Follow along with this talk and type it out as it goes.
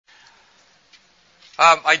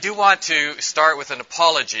I do want to start with an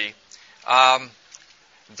apology.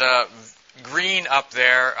 The green up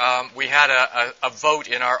there, we had a vote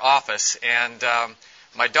in our office, and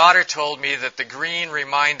my daughter told me that the green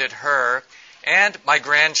reminded her and my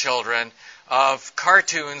grandchildren of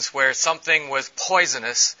cartoons where something was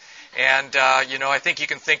poisonous. And, I think you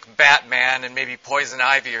can think Batman and maybe Poison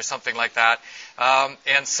Ivy or something like that.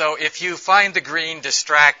 And so if you find the green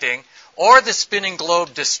distracting or the spinning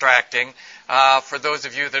globe distracting, for those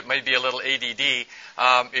of you that may be a little ADD,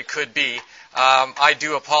 it could be. I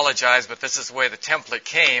do apologize, but this is the way the template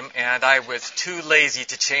came, and I was too lazy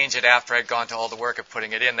to change it after I'd gone to all the work of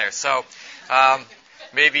putting it in there. So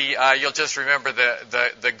maybe you'll just remember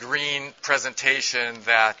the green presentation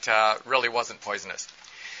that really wasn't poisonous.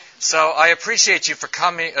 So I appreciate you for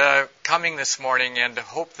coming this morning, and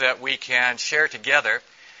hope that we can share together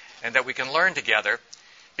and that we can learn together,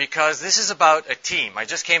 because this is about a team. I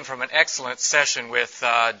just came from an excellent session with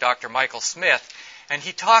Dr. Michael Smith, and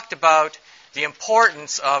he talked about the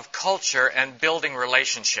importance of culture and building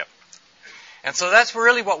relationship. And so that's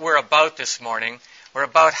really what we're about this morning. We're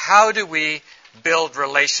about how do we build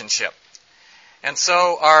relationship. And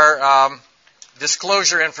so our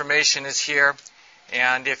disclosure information is here.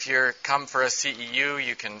 And if you come for a CEU,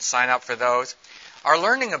 you can sign up for those. Our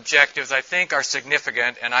learning objectives, I think, are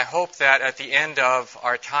significant, and I hope that at the end of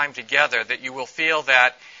our time together that you will feel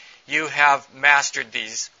that you have mastered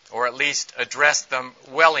these, or at least addressed them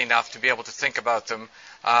well enough to be able to think about them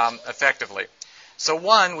effectively. So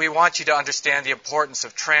one, we want you to understand the importance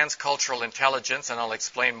of transcultural intelligence, and I'll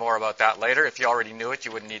explain more about that later. If you already knew it,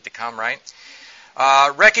 you wouldn't need to come, right?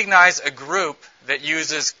 Recognize a group that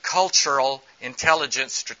uses cultural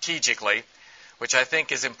intelligence strategically, which I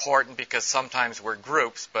think is important because sometimes we're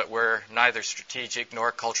groups, but we're neither strategic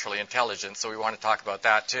nor culturally intelligent, so we want to talk about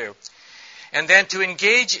that too. And then to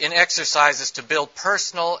engage in exercises to build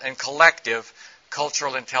personal and collective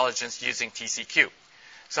cultural intelligence using TCQ.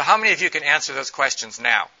 So how many of you can answer those questions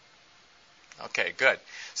now? Okay, good.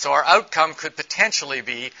 So our outcome could potentially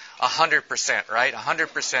be 100%, right?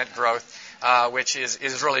 100% growth, which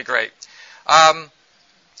is really great.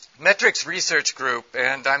 Metrics Research Group,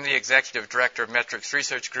 and I'm the executive director of Metrics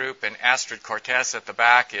Research Group, and Astrid Cortez at the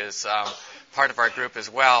back is part of our group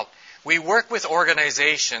as well. We work with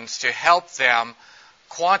organizations to help them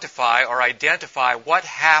quantify or identify what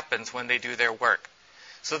happens when they do their work,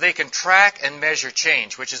 so they can track and measure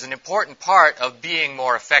change, which is an important part of being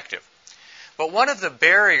more effective. But one of the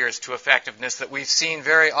barriers to effectiveness that we've seen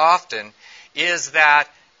very often is that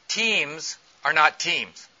teams are not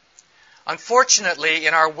teams. Unfortunately,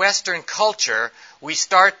 in our Western culture, we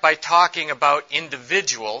start by talking about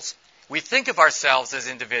individuals. We think of ourselves as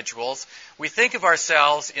individuals. We think of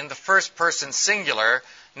ourselves in the first person singular,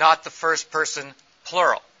 not the first person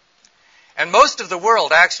plural. And most of the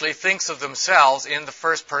world actually thinks of themselves in the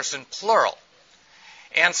first person plural.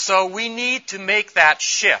 And so we need to make that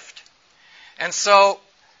shift. And so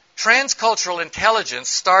transcultural intelligence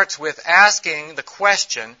starts with asking the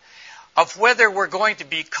question of whether we're going to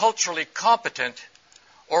be culturally competent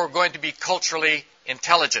or we're going to be culturally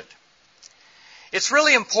intelligent. It's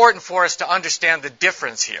really important for us to understand the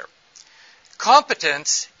difference here.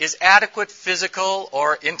 Competence is adequate physical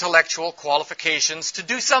or intellectual qualifications to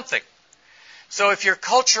do something. So if you're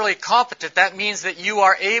culturally competent, that means that you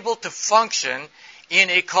are able to function in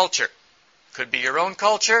a culture. Could be your own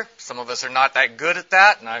culture. Some of us are not that good at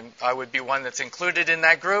that, and I would be one that's included in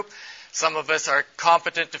that group. Some of us are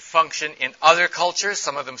competent to function in other cultures,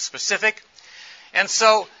 some of them specific. And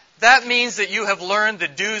so that means that you have learned the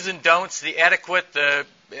do's and don'ts, the etiquette,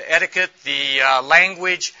 the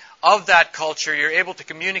language of that culture. You're able to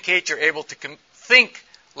communicate. You're able to think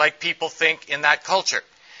like people think in that culture.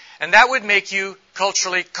 And that would make you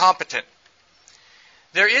culturally competent.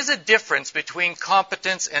 There is a difference between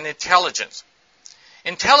competence and intelligence.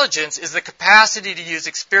 Intelligence is the capacity to use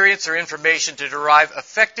experience or information to derive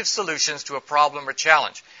effective solutions to a problem or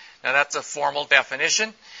challenge. Now, that's a formal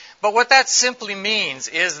definition. But what that simply means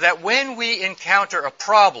is that when we encounter a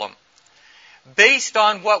problem, based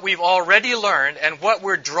on what we've already learned and what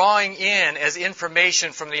we're drawing in as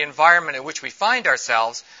information from the environment in which we find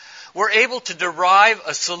ourselves, we're able to derive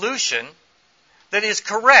a solution that is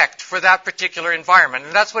correct for that particular environment.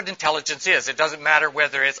 And that's what intelligence is. It doesn't matter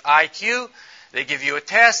whether it's IQ. They give you a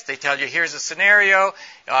test. They tell you, here's a scenario.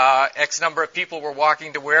 X number of people were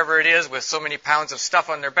walking to wherever it is with so many pounds of stuff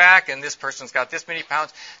on their back, and this person's got this many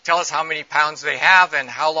pounds. Tell us how many pounds they have and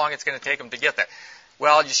how long it's going to take them to get there.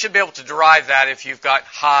 Well, you should be able to derive that if you've got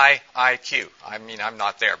high IQ. I mean, I'm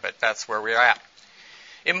not there, but that's where we're at.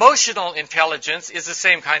 Emotional intelligence is the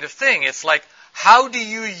same kind of thing. It's like, how do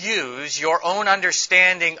you use your own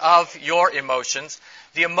understanding of your emotions,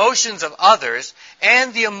 the emotions of others,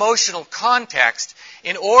 and the emotional context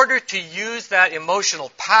in order to use that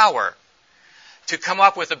emotional power to come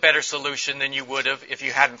up with a better solution than you would have if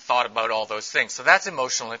you hadn't thought about all those things. So that's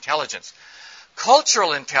emotional intelligence.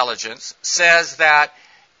 Cultural intelligence says that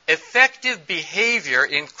effective behavior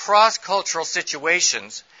in cross-cultural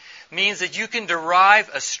situations means that you can derive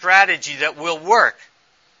a strategy that will work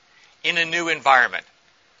in a new environment.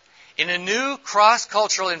 In a new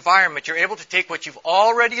cross-cultural environment, you're able to take what you've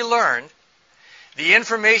already learned, the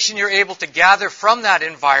information you're able to gather from that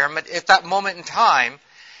environment at that moment in time,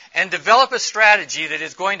 and develop a strategy that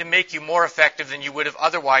is going to make you more effective than you would have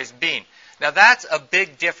otherwise been. Now, that's a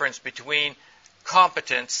big difference between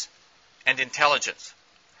competence and intelligence.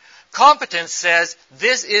 Competence says,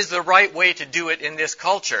 this is the right way to do it in this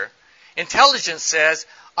culture. Intelligence says,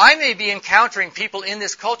 I may be encountering people in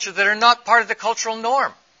this culture that are not part of the cultural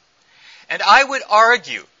norm. And I would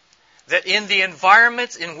argue that in the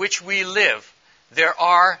environments in which we live, there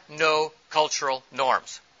are no cultural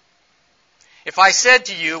norms. If I said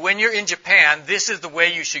to you, when you're in Japan, this is the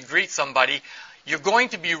way you should greet somebody, you're going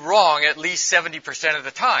to be wrong at least 70% of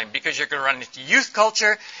the time, because you're going to run into youth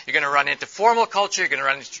culture, you're going to run into formal culture, you're going to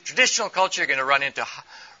run into traditional culture, you're going to run into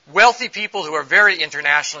wealthy people who are very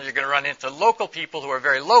international, you're going to run into local people who are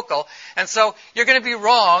very local, and so you're going to be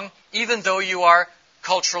wrong even though you are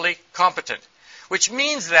culturally competent. Which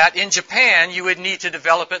means that in Japan you would need to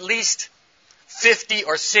develop at least 50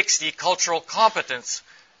 or 60 cultural competence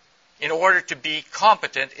in order to be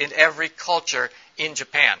competent in every culture in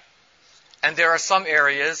Japan. And there are some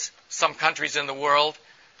areas, some countries in the world,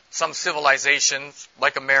 some civilizations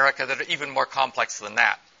like America that are even more complex than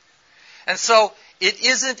that. And so it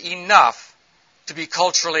isn't enough to be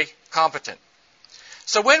culturally competent.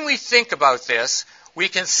 So when we think about this, we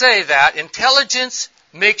can say that intelligence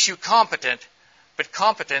makes you competent, but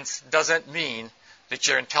competence doesn't mean that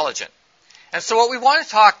you're intelligent. And so what we want to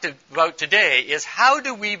talk about today is how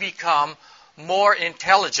do we become more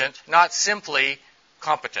intelligent, not simply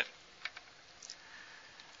competent.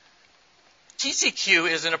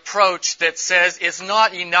 TCQ is an approach that says it's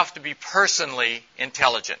not enough to be personally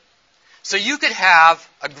intelligent. So you could have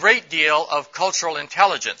a great deal of cultural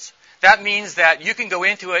intelligence. That means that you can go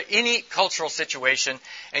into any cultural situation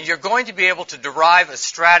and you're going to be able to derive a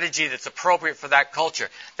strategy that's appropriate for that culture.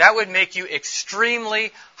 That would make you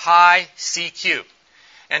extremely high CQ.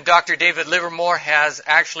 And Dr. David Livermore has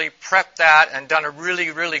actually prepped that and done a really,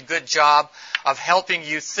 really good job of helping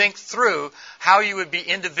you think through how you would be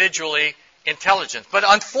individually intelligent. But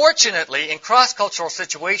unfortunately, in cross-cultural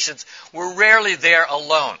situations, we're rarely there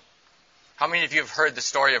alone. How many of you have heard the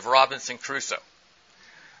story of Robinson Crusoe?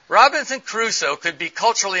 Robinson Crusoe could be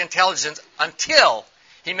culturally intelligent until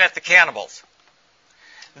he met the cannibals.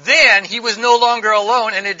 Then he was no longer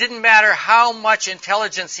alone, and it didn't matter how much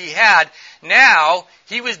intelligence he had. Now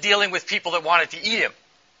he was dealing with people that wanted to eat him.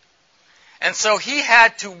 And so he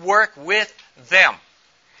had to work with them.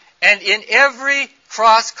 And in every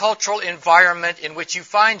cross-cultural environment in which you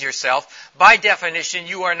find yourself, by definition,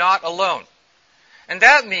 you are not alone. And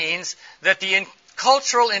that means that the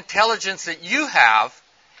cultural intelligence that you have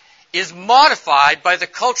is modified by the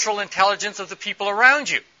cultural intelligence of the people around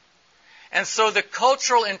you. And so the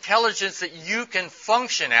cultural intelligence that you can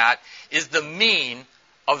function at is the mean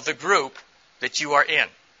of the group that you are in.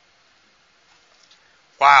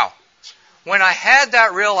 Wow. When I had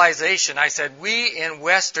that realization, I said, we in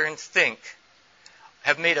Western think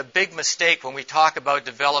have made a big mistake when we talk about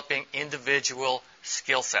developing individual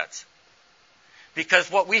skill sets. Because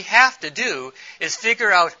what we have to do is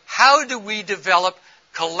figure out how do we develop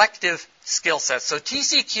collective skill sets. So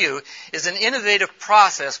TCQ is an innovative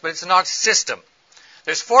process, but it's not a system.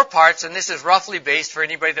 There's 4 parts, and this is roughly based, for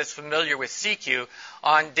anybody that's familiar with CQ,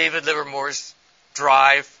 on David Livermore's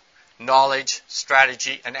drive, knowledge,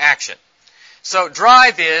 strategy, and action. So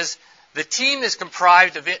drive is the team is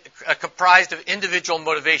comprised of individual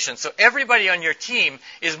motivation. So everybody on your team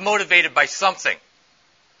is motivated by something.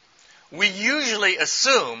 We usually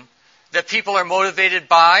assume that people are motivated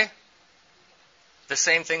by the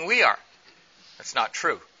same thing we are. That's not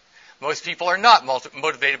true. Most people are not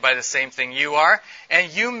motivated by the same thing you are,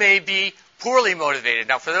 and you may be poorly motivated.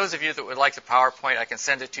 Now, for those of you that would like the PowerPoint, I can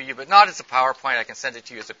send it to you, but not as a PowerPoint. I can send it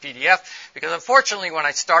to you as a PDF, because unfortunately, when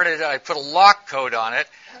I started it, I put a lock code on it,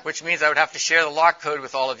 which means I would have to share the lock code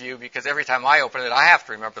with all of you, because every time I open it, I have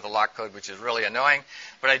to remember the lock code, which is really annoying.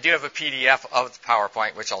 But I do have a PDF of the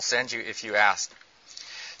PowerPoint, which I'll send you if you ask.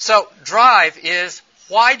 So, drive is,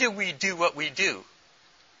 why do we do what we do?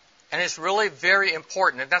 And it's really very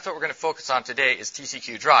important, and that's what we're going to focus on today is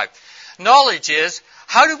TCQ Drive. Knowledge is,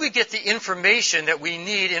 how do we get the information that we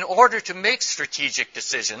need in order to make strategic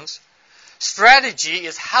decisions? Strategy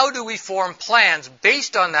is, how do we form plans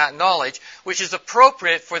based on that knowledge, which is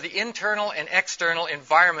appropriate for the internal and external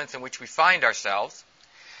environments in which we find ourselves?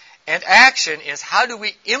 And action is, how do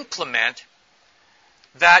we implement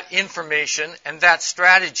that information and that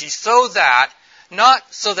strategy so that, not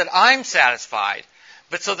so that I'm satisfied,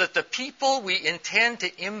 but so that the people we intend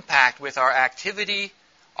to impact with our activity,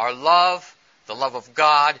 our love, the love of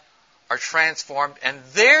God, are transformed, and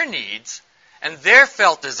their needs and their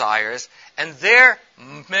felt desires and their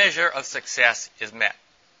measure of success is met.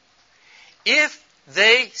 If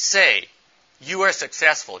they say, you are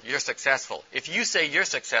successful, you're successful. If you say you're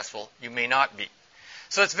successful, you may not be.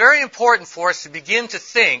 So it's very important for us to begin to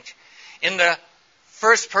think in the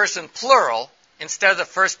first person plural instead of the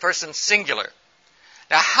first person singular.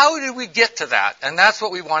 Now, how do we get to that? And that's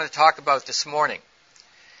what we want to talk about this morning.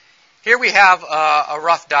 Here we have a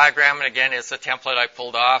rough diagram, and again, it's a template I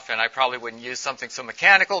pulled off, and I probably wouldn't use something so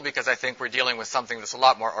mechanical because I think we're dealing with something that's a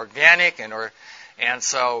lot more organic,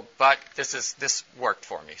 but this worked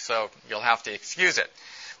for me, so you'll have to excuse it.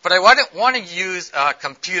 But I want to use a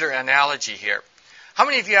computer analogy here. How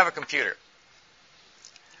many of you have a computer?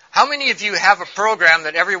 How many of you have a program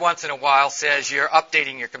that every once in a while says you're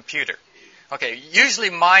updating your computer? Okay, usually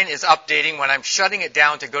mine is updating when I'm shutting it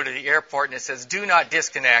down to go to the airport, and it says, do not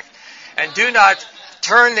disconnect, and do not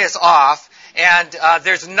turn this off, and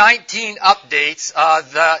there's 19 updates.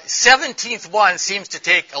 The 17th one seems to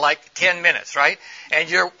take like 10 minutes, right? And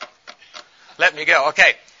let me go.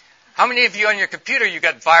 Okay, how many of you on your computer, you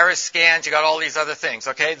got virus scans, you got all these other things,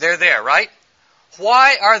 okay? They're there, right?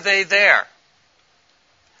 Why are they there?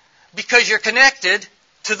 Because you're connected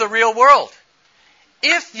to the real world.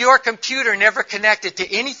 If your computer never connected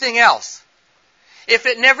to anything else, if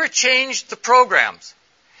it never changed the programs,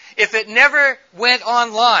 if it never went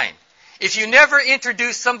online, if you never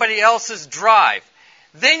introduced somebody else's drive,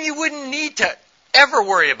 then you wouldn't need to ever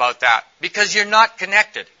worry about that because you're not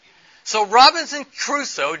connected. So Robinson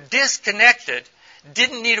Crusoe, disconnected,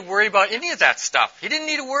 didn't need to worry about any of that stuff. He didn't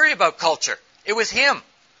need to worry about culture. It was him.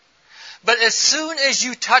 But as soon as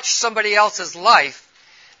you touch somebody else's life,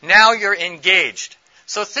 now you're engaged.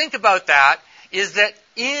 So think about that, is that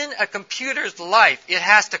in a computer's life, it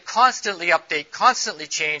has to constantly update, constantly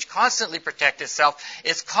change, constantly protect itself.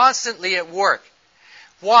 It's constantly at work.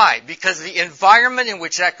 Why? Because the environment in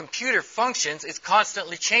which that computer functions is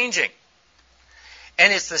constantly changing.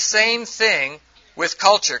 And it's the same thing with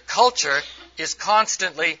culture. Culture is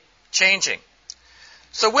constantly changing.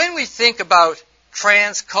 So when we think about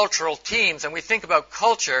transcultural teams and we think about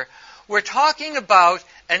culture, we're talking about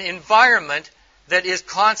an environment that is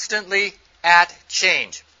constantly at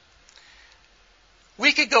change.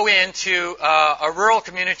 We could go into a rural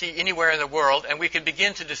community anywhere in the world and we could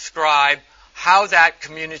begin to describe how that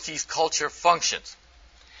community's culture functions.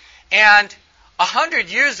 And 100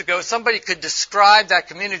 years ago, somebody could describe that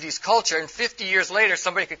community's culture, and 50 years later,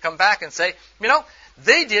 somebody could come back and say,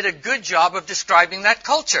 they did a good job of describing that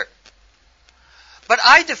culture. But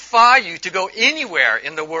I defy you to go anywhere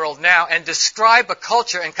in the world now and describe a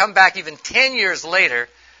culture and come back even 10 years later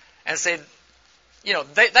and say,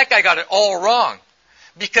 that guy got it all wrong.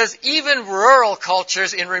 Because even rural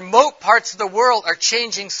cultures in remote parts of the world are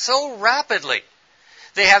changing so rapidly.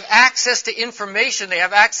 They have access to information, they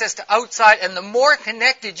have access to outside, and the more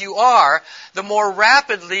connected you are, the more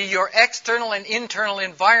rapidly your external and internal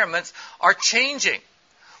environments are changing.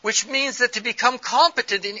 Which means that to become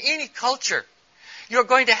competent in any culture, you're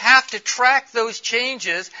going to have to track those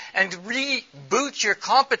changes and reboot your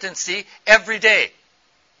competency every day.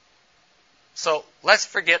 So let's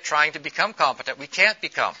forget trying to become competent. We can't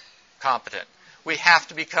become competent. We have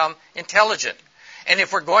to become intelligent. And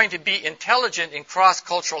if we're going to be intelligent in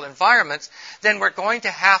cross-cultural environments, then we're going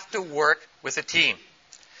to have to work with a team.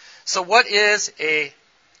 So what is a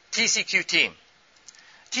TCQ team?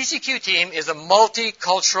 TCQ team is a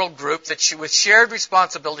multicultural group with shared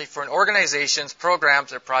responsibility for an organization's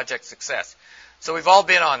programs or project success. So we've all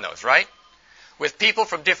been on those, right? With people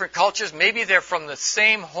from different cultures. Maybe they're from the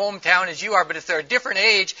same hometown as you are, but if they're a different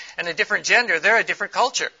age and a different gender, they're a different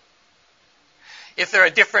culture. If they're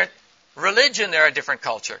a different religion, they're a different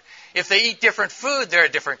culture. If they eat different food, they're a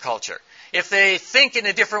different culture. If they think in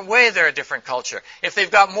a different way, they're a different culture. If they've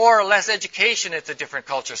got more or less education, it's a different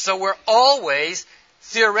culture. So we're always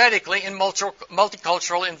theoretically in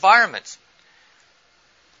multicultural environments.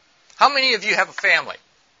 How many of you have a family?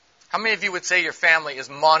 How many of you would say your family is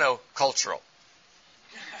monocultural?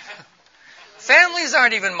 Families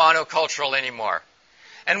aren't even monocultural anymore.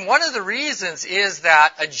 And one of the reasons is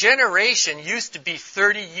that a generation used to be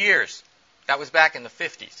 30 years. That was back in the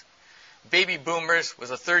 50s. Baby boomers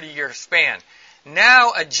was a 30-year span.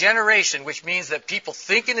 Now a generation, which means that people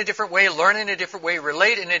think in a different way, learn in a different way,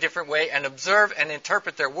 relate in a different way, and observe and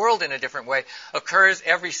interpret their world in a different way, occurs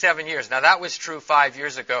every 7 years. Now that was true 5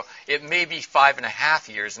 years ago. It may be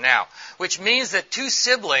 5.5 years now. Which means that two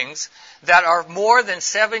siblings that are more than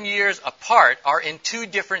 7 years apart are in two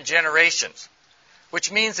different generations.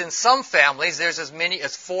 Which means in some families there's as many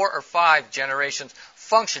as 4 or 5 generations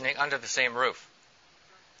functioning under the same roof.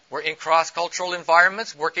 We're in cross-cultural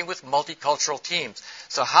environments working with multicultural teams.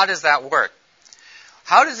 So how does that work?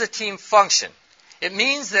 How does a team function? It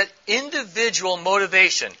means that individual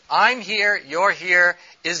motivation, I'm here, you're here,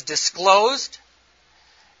 is disclosed,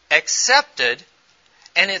 accepted,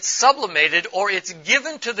 and it's sublimated or it's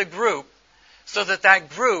given to the group so that that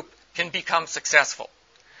group can become successful.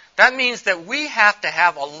 That means that we have to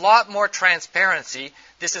have a lot more transparency.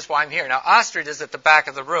 This is why I'm here. Now, Astrid is at the back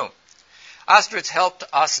of the room. Astrid's helped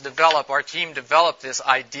us develop, our team develop this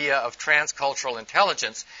idea of transcultural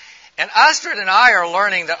intelligence. And Astrid and I are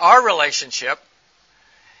learning that our relationship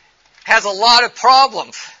has a lot of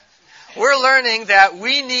problems. We're learning that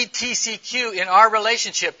we need TCQ in our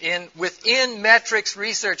relationship. Within Metrics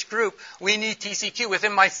Research Group, we need TCQ.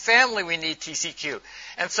 Within my family, we need TCQ.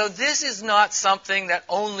 And so this is not something that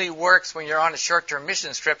only works when you're on a short-term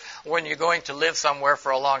mission trip or when you're going to live somewhere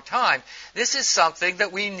for a long time. This is something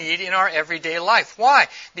that we need in our everyday life. Why?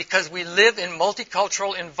 Because we live in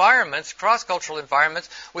multicultural environments, cross-cultural environments,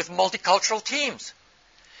 with multicultural teams.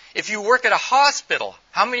 If you work at a hospital,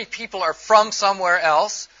 how many people are from somewhere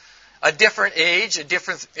else? A different age, a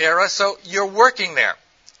different era, so you're working there.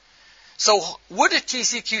 So would a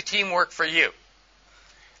TCQ team work for you?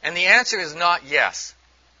 And the answer is not yes.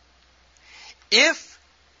 If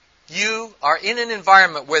you are in an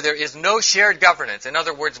environment where there is no shared governance, in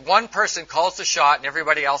other words, one person calls the shot and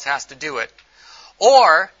everybody else has to do it,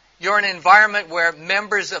 or you're in an environment where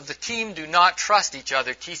members of the team do not trust each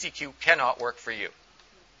other, TCQ cannot work for you.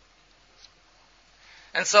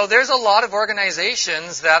 And so there's a lot of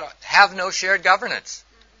organizations that have no shared governance.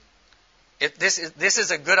 This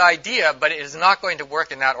is a good idea, but it is not going to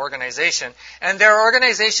work in that organization. And there are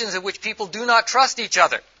organizations in which people do not trust each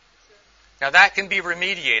other. Now that can be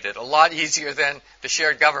remediated a lot easier than the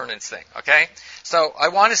shared governance thing, okay? So I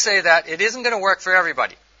want to say that it isn't going to work for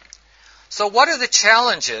everybody. So what are the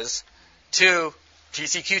challenges to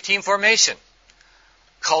TCQ team formation?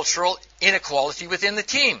 Cultural inequality within the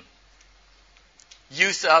team.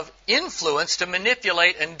 Use of influence to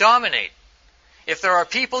manipulate and dominate. If there are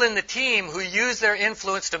people in the team who use their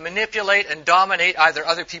influence to manipulate and dominate either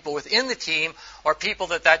other people within the team or people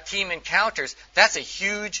that team encounters, that's a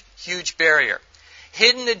huge, huge barrier.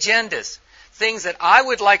 Hidden agendas, things that I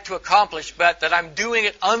would like to accomplish, but that I'm doing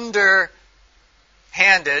it underhanded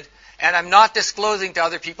and I'm not disclosing to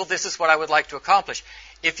other people, this is what I would like to accomplish.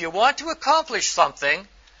 If you want to accomplish something,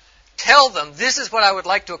 tell them, this is what I would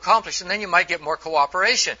like to accomplish, and then you might get more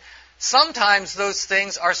cooperation. Sometimes those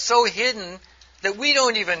things are so hidden that we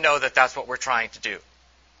don't even know that that's what we're trying to do.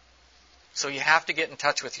 So you have to get in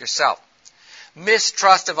touch with yourself.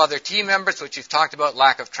 Mistrust of other team members, which you've talked about,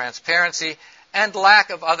 lack of transparency, and lack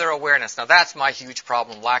of other awareness. Now that's my huge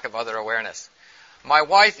problem, lack of other awareness. My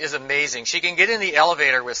wife is amazing. She can get in the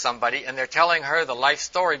elevator with somebody and they're telling her the life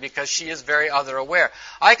story because she is very other aware.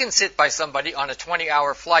 I can sit by somebody on a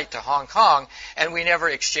 20-hour flight to Hong Kong and we never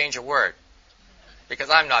exchange a word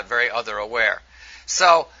because I'm not very other aware.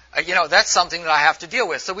 So, that's something that I have to deal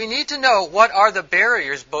with. So we need to know what are the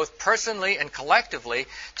barriers both personally and collectively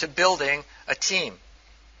to building a team.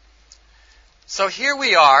 So here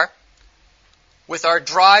we are with our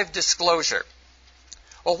drive disclosure.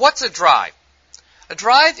 Well, what's a drive? A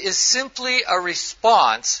drive is simply a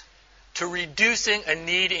response to reducing a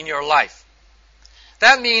need in your life.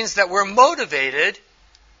 That means that we're motivated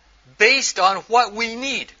based on what we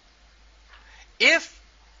need. If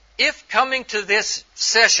coming to this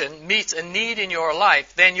session meets a need in your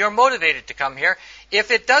life, then you're motivated to come here.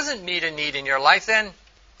 If it doesn't meet a need in your life, then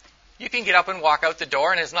you can get up and walk out the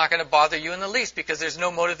door and it's not going to bother you in the least because there's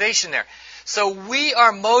no motivation there. So we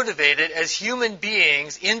are motivated as human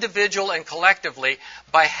beings, individual and collectively,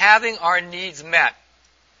 by having our needs met.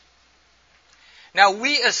 Now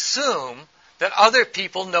we assume that other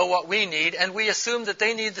people know what we need and we assume that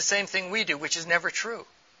they need the same thing we do, which is never true.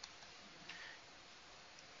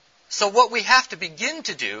 So what we have to begin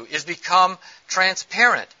to do is become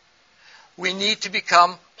transparent. We need to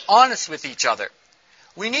become honest with each other.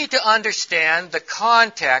 We need to understand the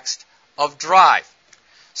context of drive.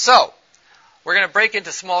 So, we're going to break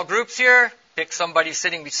into small groups here. pick somebody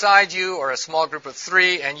sitting beside you or a small group of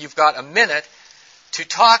 3, and you've got a minute to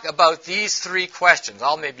talk about these 3 questions.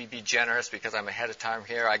 I'll maybe be generous because I'm ahead of time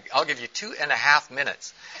here. I'll give you 2.5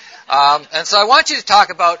 minutes. And so I want you to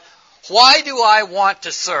talk about, why do I want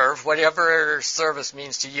to serve, whatever service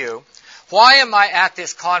means to you? Why am I at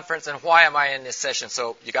this conference, and why am I in this session?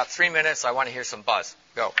 So you got 3 minutes. I want to hear some buzz.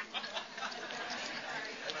 Go.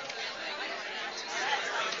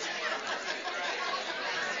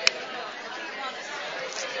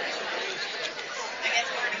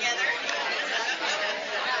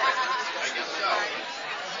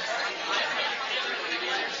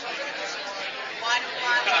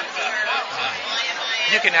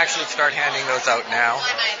 You can actually start handing those out now.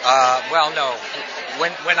 Well, no.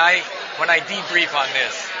 When I debrief on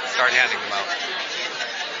this, start handing them out.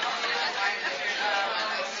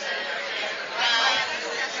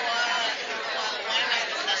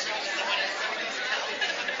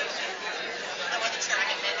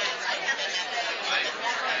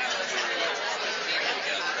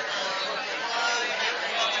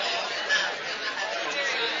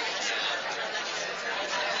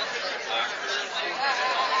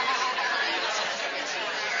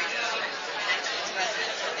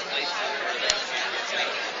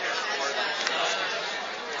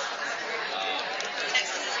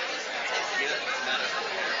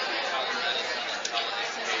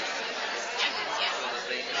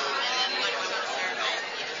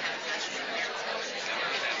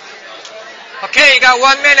 Okay, you got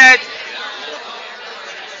 1 minute.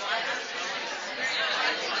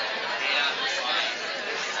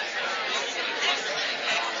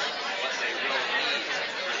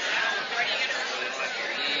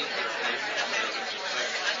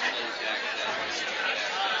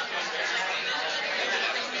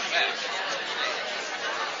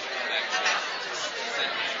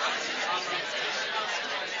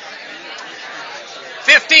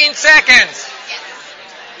 Seconds.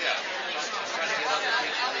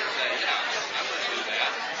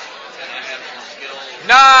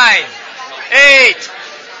 9, 8,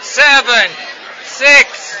 7,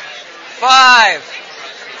 6, 5,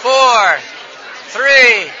 4,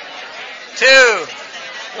 3, 2,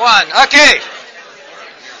 1. Okay.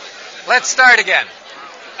 Let's start again.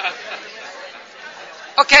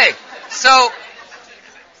 Okay, so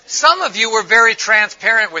some of you were very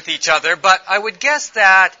transparent with each other, but I would guess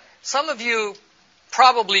that some of you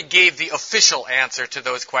probably gave the official answer to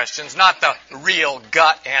those questions, not the real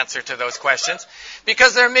gut answer to those questions,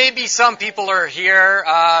 because there may be some people who are here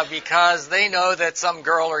because they know that some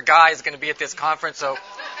girl or guy is going to be at this conference. So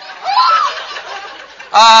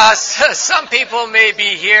some people may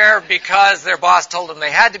be here because their boss told them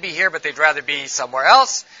they had to be here, but they'd rather be somewhere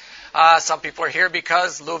else. Some people are here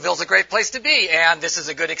because Louisville's a great place to be, and this is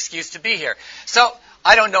a good excuse to be here. So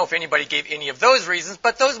I don't know if anybody gave any of those reasons,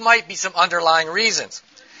 but those might be some underlying reasons.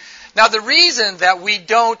 Now, the reason that we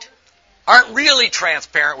aren't really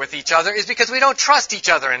transparent with each other is because we don't trust each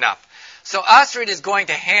other enough. So Astrid is going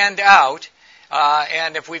to hand out,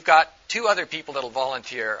 and if we've got 2 other people that'll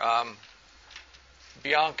volunteer,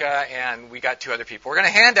 Bianca and we got 2 other people, we're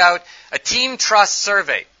going to hand out a team trust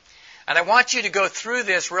survey. And I want you to go through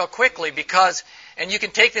this real quickly because, and you can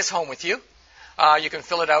take this home with you. You can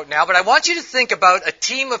fill it out now. But I want you to think about a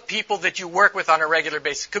team of people that you work with on a regular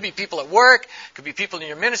basis. It could be people at work. It could be people in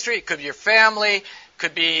your ministry. It could be your family. It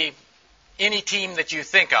could be any team that you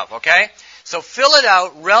think of, okay? So fill it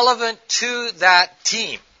out relevant to that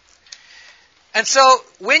team. And so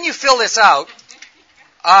when you fill this out,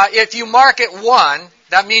 if you mark it 1,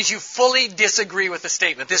 that means you fully disagree with the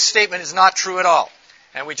statement. This statement is not true at all.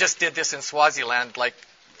 And we just did this in Swaziland like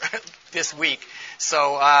this week.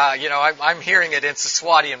 So, I'm hearing it in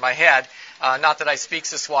Siswati in my head. Not that I speak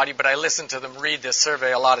Siswati, but I listen to them read this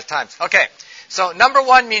survey a lot of times. Okay, so number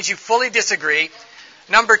 1 means you fully disagree.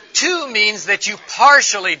 Number 2 means that you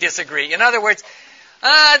partially disagree. In other words,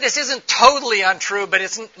 this isn't totally untrue, but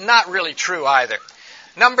it's not really true either.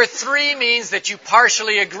 Number 3 means that you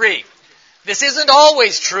partially agree. This isn't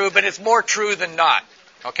always true, but it's more true than not.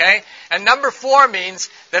 Okay? And number 4 means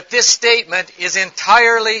that this statement is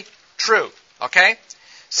entirely true. Okay?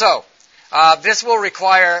 So, this will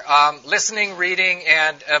require listening, reading,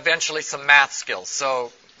 and eventually some math skills.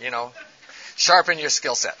 So, sharpen your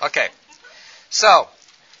skill set. Okay. So,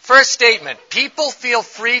 first statement. People feel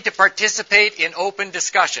free to participate in open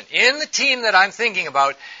discussion. In the team that I'm thinking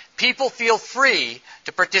about, people feel free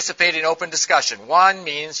to participate in open discussion. 1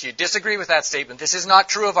 means you disagree with that statement. This is not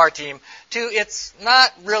true of our team. 2, it's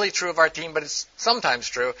not really true of our team, but it's sometimes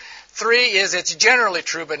true. 3 is it's generally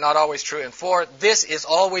true, but not always true. And 4, this is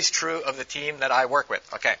always true of the team that I work with.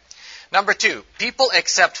 Okay. Number 2, people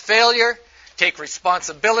accept failure, take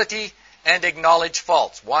responsibility, and acknowledge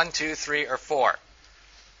faults. 1, 2, 3, or 4.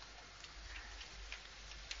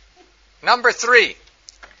 Number 3,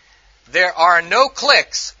 there are no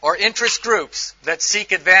cliques or interest groups that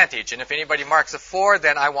seek advantage. And if anybody marks a 4,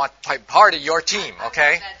 then I want part of your team,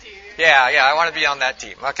 okay? Yeah, I want to be on that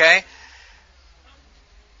team, okay?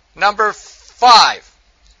 Number 5.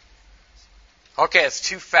 Okay, it's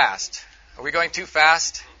too fast. Are we going too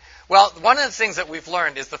fast? Well, one of the things that we've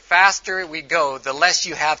learned is the faster we go, the less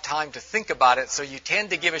you have time to think about it, so you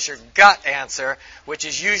tend to give us your gut answer, which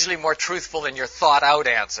is usually more truthful than your thought-out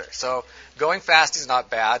answer. So going fast is not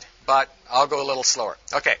bad, but I'll go a little slower.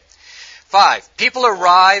 Okay. 5. People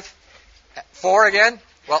arrive... 4 again?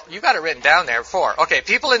 Well, you got it written down there. 4. Okay,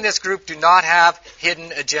 people in this group do not have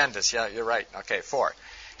hidden agendas. Yeah, you're right. Okay, 4.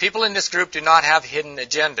 People in this group do not have hidden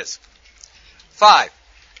agendas. 5.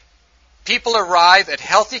 People arrive at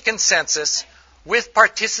healthy consensus with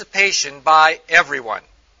participation by everyone.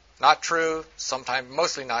 Not true, sometimes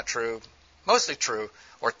mostly not true, mostly true,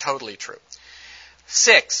 or totally true.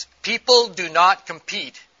 6. People do not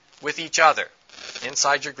compete with each other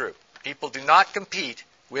inside your group. People do not compete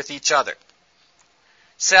with each other.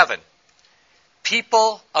 7.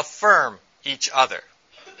 People affirm each other.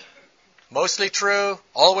 Mostly true,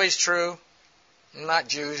 always true,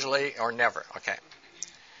 not usually or never. Okay.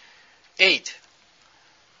 8.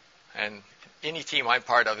 And any team I'm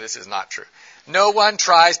part of, this is not true. No one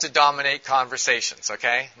tries to dominate conversations,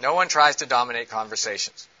 okay? No one tries to dominate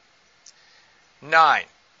conversations. 9.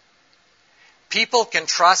 People can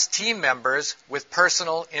trust team members with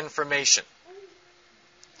personal information.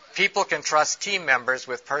 People can trust team members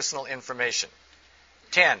with personal information.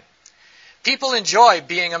 10. People enjoy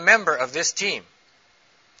being a member of this team.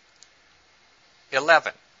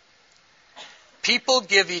 11. People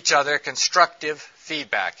give each other constructive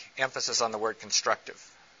feedback. Emphasis on the word constructive.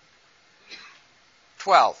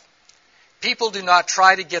 12. People do not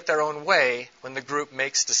try to get their own way when the group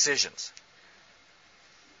makes decisions.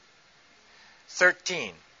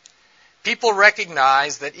 13. People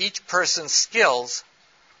recognize that each person's skills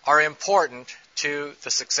are important to the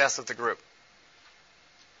success of the group.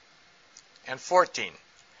 And 14.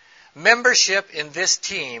 Membership in this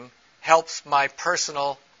team helps my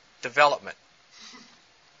personal development.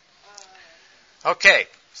 Okay,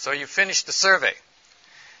 so you finished the survey.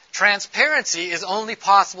 Transparency is only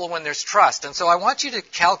possible when there's trust. And so I want you to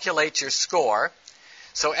calculate your score.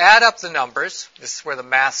 So add up the numbers. This is where the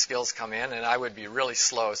math skills come in, and I would be really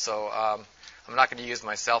slow, so I'm not going to use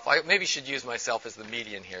myself. I maybe should use myself as the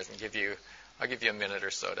median here and I'll give you a minute or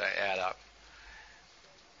so to add up.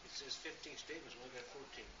 It says 15 statements, we got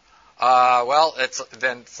 14. Well,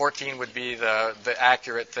 then 14 would be the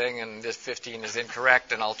accurate thing, and this 15 is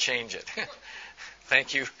incorrect, and I'll change it.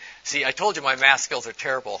 Thank you. See, I told you my math skills are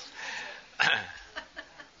terrible.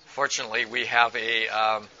 Fortunately, we have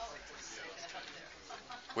a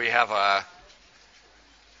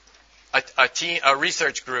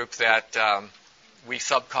research group that we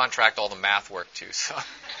subcontract all the math work to, so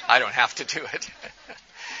I don't have to do it.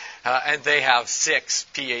 And they have 6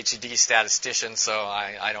 PhD statisticians, so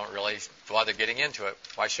I don't really bother getting into it.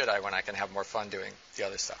 Why should I when I can have more fun doing the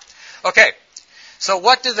other stuff? Okay, so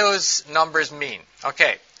what do those numbers mean?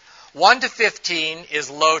 Okay, 1 to 15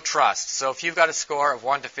 is low trust. So if you've got a score of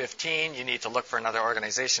 1 to 15, you need to look for another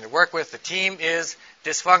organization to work with. The team is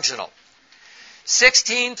dysfunctional.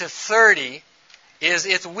 16 to 30 is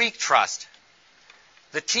it's weak trust.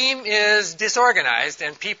 The team is disorganized,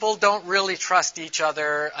 and people don't really trust each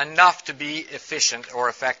other enough to be efficient or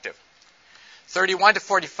effective. 31 to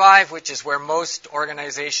 45, which is where most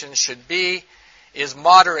organizations should be, is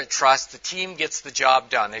moderate trust. The team gets the job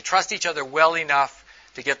done. They trust each other well enough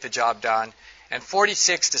to get the job done. And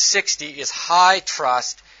 46 to 60 is high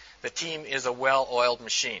trust. The team is a well-oiled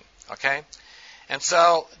machine. Okay? And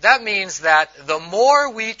so that means that the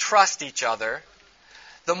more we trust each other,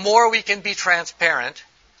 the more we can be transparent,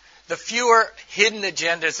 the fewer hidden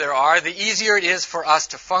agendas there are, the easier it is for us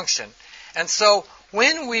to function. And so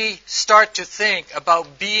when we start to think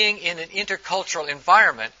about being in an intercultural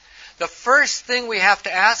environment, the first thing we have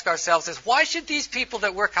to ask ourselves is, why should these people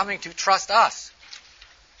that we're coming to trust us?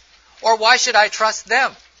 Or why should I trust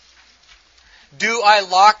them? Do I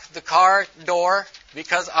lock the car door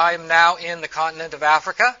because I'm now in the continent of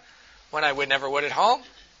Africa when I never would at home?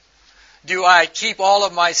 Do I keep all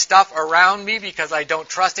of my stuff around me because I don't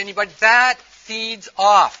trust anybody? That feeds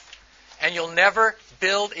off. And you'll never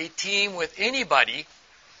build a team with anybody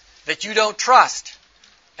that you don't trust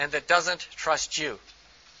and that doesn't trust you.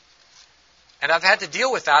 And I've had to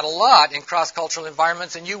deal with that a lot in cross-cultural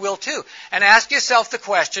environments, and you will too. And ask yourself the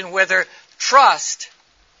question whether trust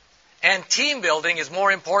And team building is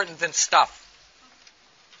more important than stuff.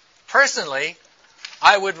 Personally,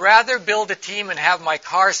 I would rather build a team and have my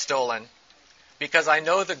car stolen because I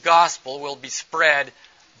know the gospel will be spread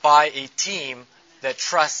by a team that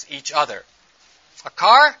trusts each other. A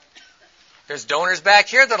car? There's donors back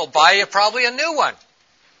here that'll buy you probably a new one.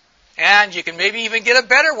 And you can maybe even get a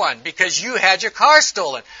better one because you had your car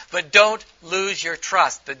stolen. But don't lose your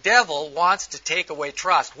trust. The devil wants to take away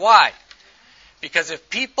trust. Why? Because if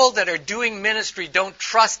people that are doing ministry don't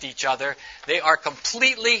trust each other, they are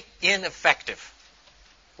completely ineffective.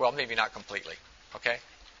 Well, maybe not completely. Okay?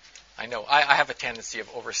 I know. I have a tendency of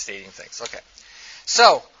overstating things. Okay.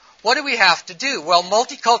 So, what do we have to do? Well,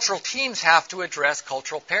 multicultural teams have to address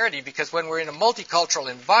cultural parity because when we're in a multicultural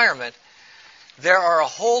environment, there are a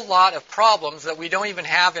whole lot of problems that we don't even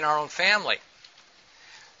have in our own family.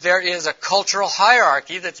 There is a cultural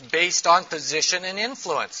hierarchy that's based on position and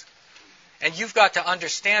influence. And you've got to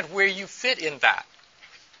understand where you fit in that.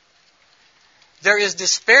 There is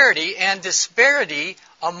disparity, and disparity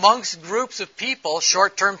amongst groups of people,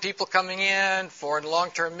 short-term people coming in, foreign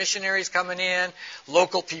long-term missionaries coming in,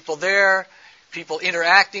 local people there, people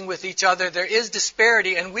interacting with each other. There is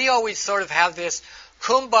disparity, and we always sort of have this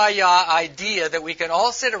kumbaya idea that we can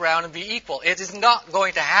all sit around and be equal. It is not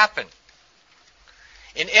going to happen.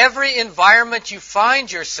 In every environment you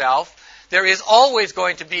find yourself, there is always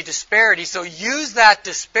going to be disparity, so use that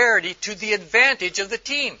disparity to the advantage of the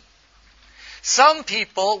team. Some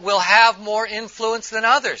people will have more influence than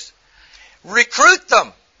others. Recruit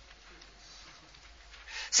them.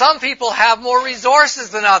 Some people have more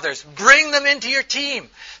resources than others. Bring them into your team.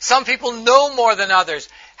 Some people know more than others.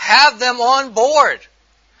 Have them on board.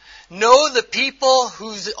 Know the people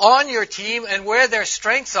who's on your team and where their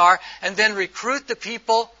strengths are, and then recruit the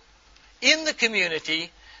people in the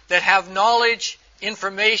community that have knowledge,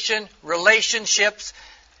 information, relationships,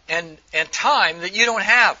 and time that you don't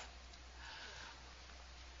have.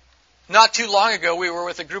 Not too long ago, we were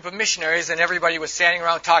with a group of missionaries, and everybody was standing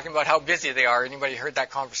around talking about how busy they are. Anybody heard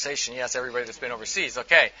that conversation? Yes, everybody that's been overseas.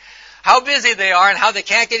 Okay. How busy they are and how they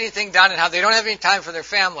can't get anything done and how they don't have any time for their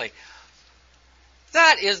family.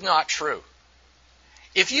 That is not true.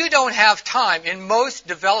 If you don't have time, in most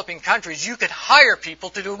developing countries, you could hire people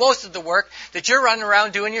to do most of the work that you're running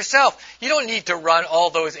around doing yourself. You don't need to run all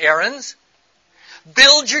those errands.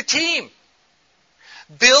 Build your team.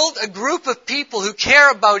 Build a group of people who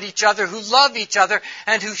care about each other, who love each other,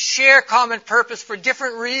 and who share common purpose for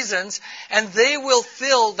different reasons, and they will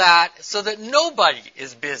fill that so that nobody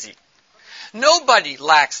is busy. Nobody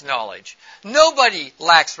lacks knowledge. Nobody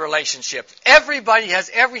lacks relationships. Everybody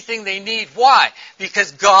has everything they need. Why?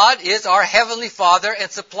 Because God is our Heavenly Father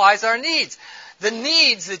and supplies our needs. The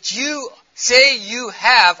needs that you say you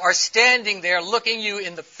have are standing there looking you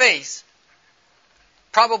in the face,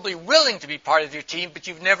 probably willing to be part of your team, but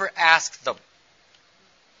you've never asked them.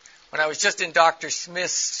 When I was just in Dr.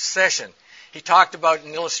 Smith's session, he talked about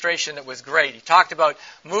an illustration that was great. He talked about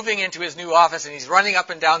moving into his new office, and he's running up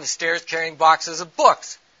and down the stairs carrying boxes of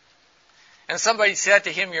books. And somebody said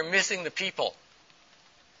to him, "You're missing the people."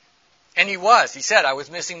 And he was. He said, "I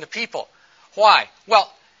was missing the people." Why?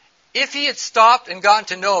 Well, if he had stopped and gotten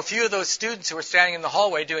to know a few of those students who were standing in the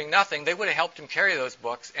hallway doing nothing, they would have helped him carry those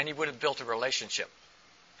books, and he would have built a relationship.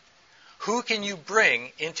 Who can you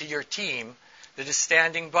bring into your team that is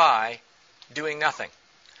standing by doing nothing?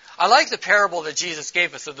 I like the parable that Jesus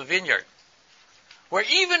gave us of the vineyard, where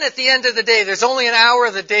even at the end of the day, there's only an hour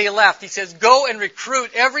of the day left. He says, go and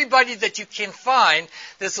recruit everybody that you can find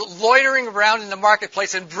that's loitering around in the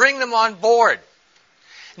marketplace and bring them on board.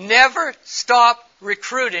 Never stop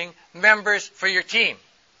recruiting members for your team.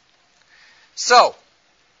 So,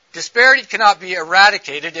 disparity cannot be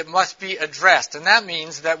eradicated, it must be addressed. And that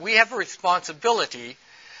means that we have a responsibility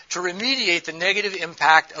to remediate the negative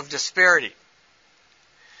impact of disparity.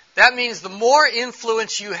 That means the more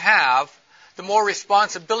influence you have, the more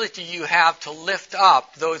responsibility you have to lift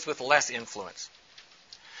up those with less influence.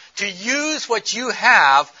 To use what you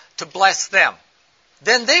have to bless them.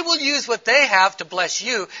 Then they will use what they have to bless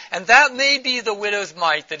you, and that may be the widow's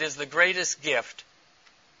mite that is the greatest gift.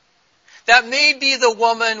 That may be the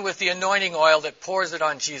woman with the anointing oil that pours it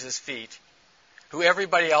on Jesus' feet, who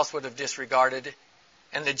everybody else would have disregarded,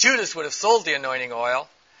 and the Judas would have sold the anointing oil,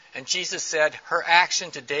 and Jesus said, her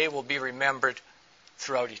action today will be remembered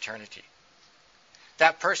throughout eternity.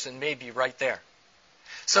 That person may be right there.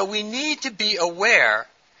 So we need to be aware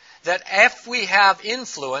that if we have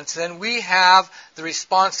influence, then we have the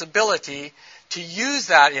responsibility to use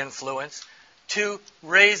that influence to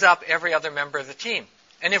raise up every other member of the team.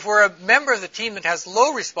 And if we're a member of the team that has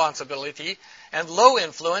low responsibility and low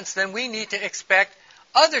influence, then we need to expect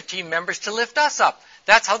other team members to lift us up.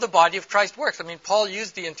 That's how the body of Christ works. I mean, Paul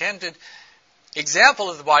used the intended example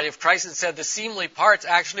of the body of Christ and said the seemly parts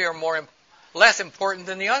actually are less important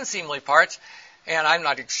than the unseemly parts. And I'm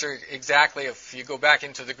not sure exactly, if you go back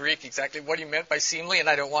into the Greek, exactly what he meant by seemly, and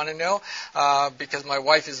I don't want to know, because my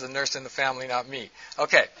wife is the nurse in the family, not me.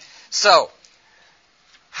 Okay, so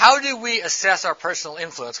how do we assess our personal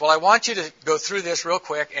influence? Well, I want you to go through this real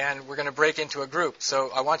quick, and we're going to break into a group. So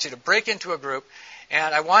I want you to break into a group,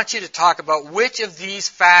 and I want you to talk about which of these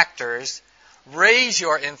factors raise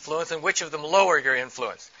your influence and which of them lower your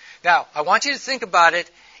influence. Now, I want you to think about it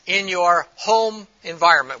in your home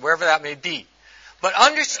environment, wherever that may be. But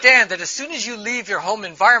understand that as soon as you leave your home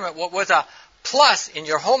environment, what was a plus in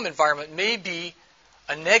your home environment may be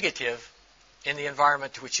a negative in the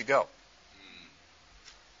environment to which you go.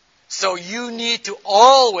 So you need to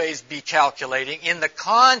always be calculating in the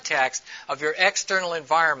context of your external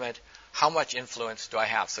environment, how much influence do I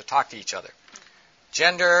have? So talk to each other.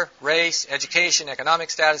 Gender, race, education,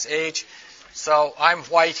 economic status, age. So I'm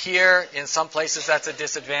white here. In some places that's a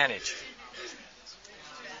disadvantage.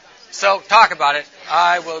 So talk about it.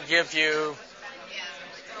 I will give you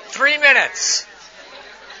 3 minutes.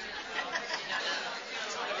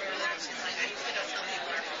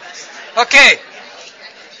 Okay.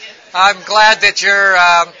 I'm glad that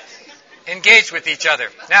you're engaged with each other.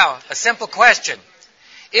 Now, a simple question.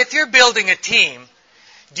 If you're building a team,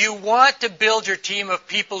 do you want to build your team of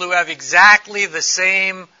people who have exactly the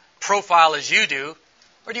same profile as you do,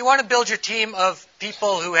 or do you want to build your team of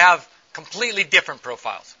people who have completely different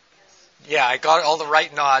profiles? Yeah, I got all the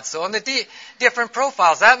right nods. So on the different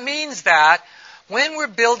profiles, that means that when we're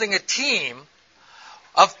building a team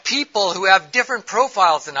of people who have different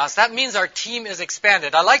profiles than us, that means our team is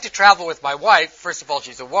expanded. I like to travel with my wife. First of all,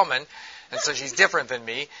 she's a woman, and so she's different than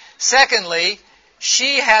me. Secondly,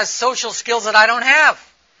 she has social skills that I don't have.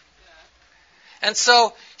 And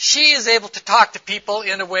so she is able to talk to people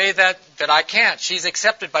in a way that I can't. She's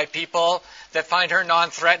accepted by people that find her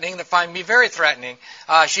non-threatening, that find me very threatening.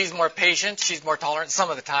 She's more patient, she's more tolerant some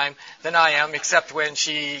of the time than I am, except when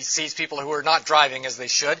she sees people who are not driving as they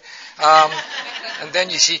should. And then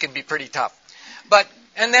she can be pretty tough.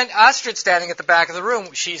 And then Astrid standing at the back of the room,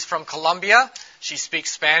 she's from Colombia. She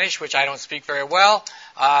speaks Spanish, which I don't speak very well.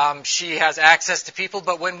 She has access to people,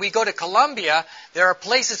 but when we go to Colombia, there are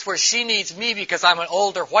places where she needs me because I'm an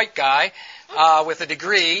older white guy with a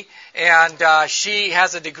degree, and she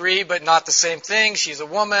has a degree but not the same thing. She's a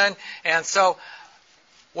woman, and so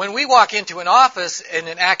when we walk into an office in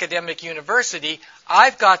an academic university,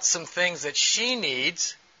 I've got some things that she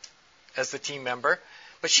needs as the team member,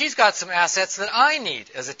 but she's got some assets that I need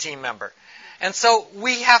as a team member. And so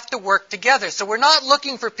we have to work together. So we're not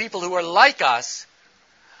looking for people who are like us.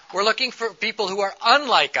 We're looking for people who are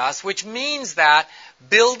unlike us, which means that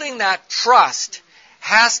building that trust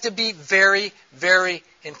has to be very, very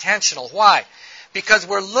intentional. Why? Because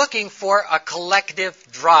we're looking for a collective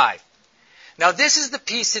drive. Now, this is the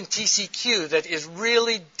piece in TCQ that is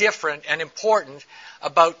really different and important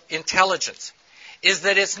about intelligence, is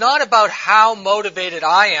that it's not about how motivated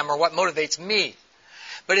I am or what motivates me,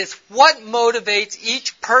 but it's what motivates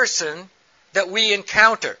each person that we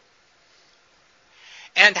encounter.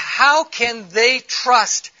 And how can they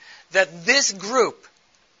trust that this group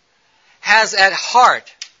has at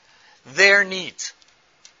heart their needs?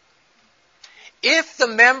 If the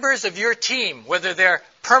members of your team, whether they're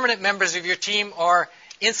permanent members of your team or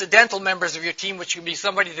incidental members of your team, which could be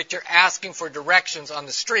somebody that you're asking for directions on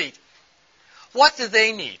the street, what do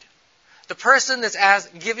they need? The person that's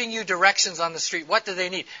giving you directions on the street, what do they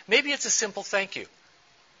need? Maybe it's a simple thank you.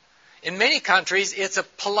 In many countries, it's a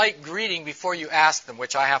polite greeting before you ask them,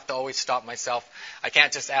 which I have to always stop myself. I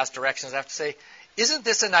can't just ask directions. I have to say, isn't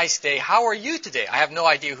this a nice day? How are you today? I have no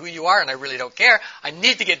idea who you are, and I really don't care. I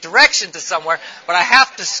need to get direction to somewhere, but I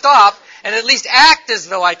have to stop and at least act as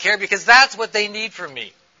though I care, because that's what they need from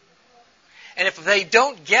me. And if they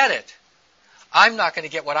don't get it, I'm not going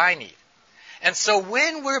to get what I need. And so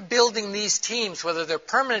when we're building these teams, whether they're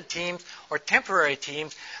permanent teams or temporary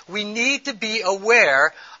teams, we need to be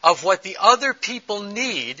aware of what the other people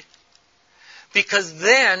need, because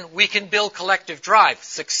then we can build collective drive.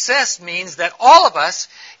 Success means that all of us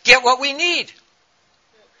get what we need.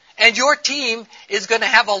 And your team is going to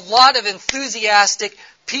have a lot of enthusiastic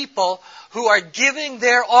people who are giving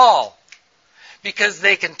their all because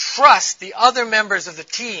they can trust the other members of the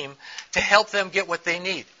team to help them get what they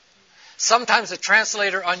need. Sometimes a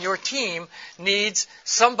translator on your team needs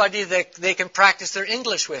somebody that they can practice their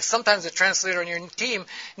English with. Sometimes a translator on your team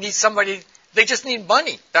needs somebody, they just need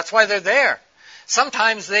money. That's why they're there.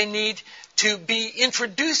 Sometimes they need to be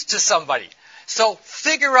introduced to somebody. So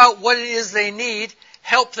figure out what it is they need,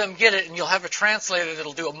 help them get it, and you'll have a translator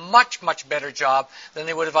that'll do a much, much better job than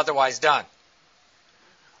they would have otherwise done.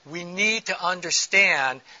 We need to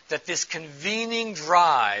understand that this convening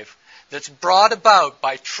drive that's brought about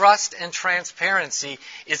by trust and transparency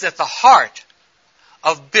is at the heart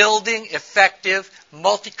of building effective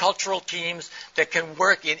multicultural teams that can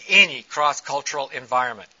work in any cross-cultural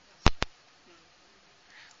environment.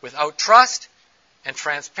 Without trust and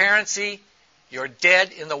transparency, you're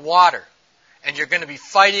dead in the water, and you're going to be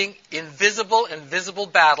fighting invisible and visible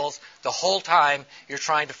battles the whole time you're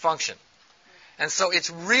trying to function. And so it's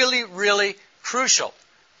really, really crucial.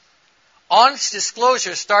 Honest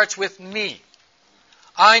disclosure starts with me.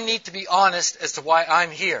 I need to be honest as to why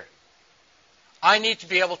I'm here. I need to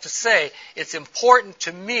be able to say it's important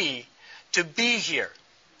to me to be here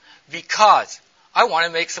because I want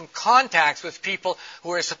to make some contacts with people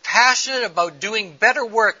who are as passionate about doing better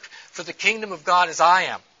work for the kingdom of God as I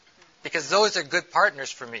am, because those are good partners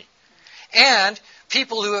for me. And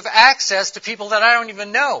people who have access to people that I don't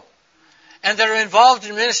even know and that are involved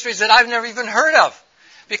in ministries that I've never even heard of,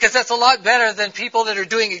 because that's a lot better than people that are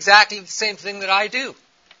doing exactly the same thing that I do.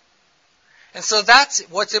 And so that's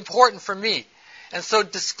what's important for me. And so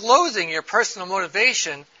disclosing your personal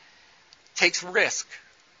motivation takes risk,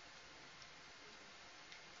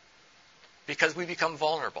 because we become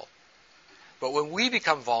vulnerable. But when we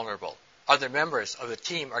become vulnerable, other members of the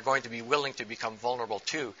team are going to be willing to become vulnerable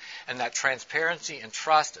too. And that transparency and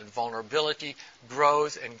trust and vulnerability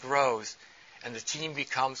grows and grows. And the team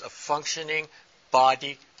becomes a functioning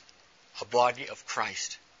body, a body of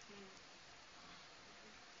Christ.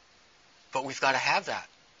 But we've got to have that.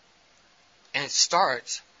 And it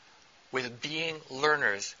starts with being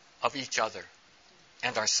learners of each other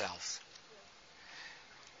and ourselves.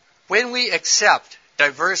 When we accept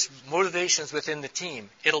diverse motivations within the team,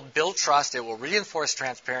 it'll build trust, it will reinforce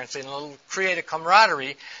transparency, and it'll create a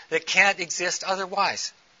camaraderie that can't exist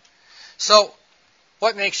otherwise. So,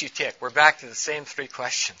 what makes you tick? We're back to the same three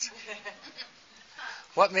questions.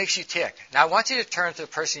 What makes you tick? Now, I want you to turn to the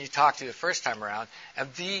person you talked to the first time around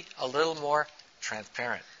and be a little more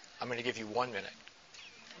transparent. I'm going to give you 1 minute.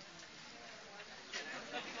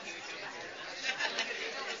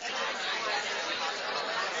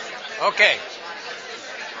 Okay.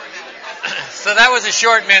 So that was a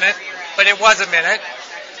short minute, but it was a minute.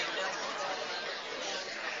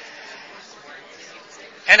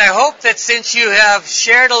 And I hope that since you have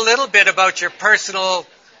shared a little bit about your personal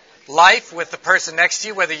life with the person next to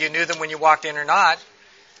you, whether you knew them when you walked in or not,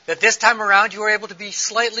 that this time around you were able to be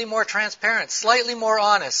slightly more transparent, slightly more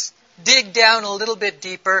honest, dig down a little bit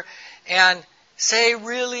deeper, and say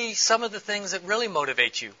really some of the things that really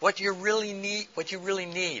motivate you, what you really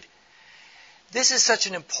need. This is such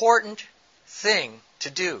an important thing to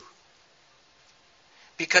do.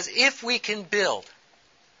 Because if we can build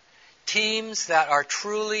teams that are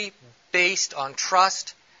truly based on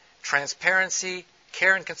trust, transparency,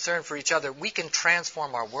 care and concern for each other, we can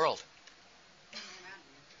transform our world.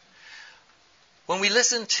 When we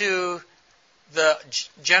listened to the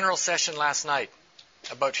general session last night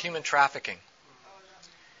about human trafficking,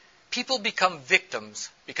 people become victims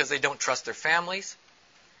because they don't trust their families,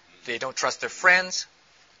 they don't trust their friends,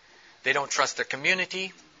 they don't trust their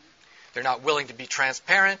community, they're not willing to be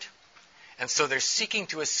transparent, and so they're seeking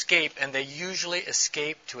to escape, and they usually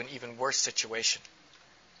escape to an even worse situation.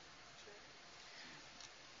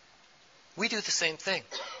 We do the same thing.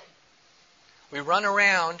 We run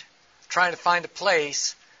around trying to find a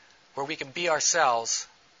place where we can be ourselves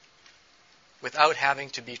without having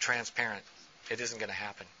to be transparent. It isn't going to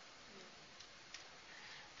happen.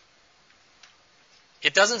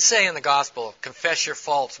 It doesn't say in the gospel, confess your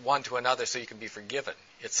faults one to another so you can be forgiven.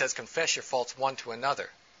 It says confess your faults one to another.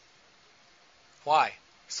 Why?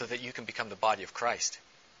 So that you can become the body of Christ.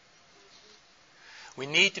 We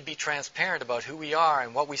need to be transparent about who we are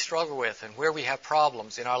and what we struggle with and where we have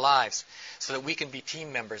problems in our lives so that we can be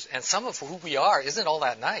team members. And some of who we are isn't all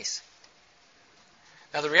that nice.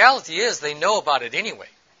 Now, the reality is they know about it anyway.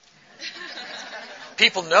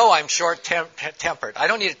 People know I'm short-tempered. I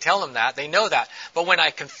don't need to tell them that. They know that. But when I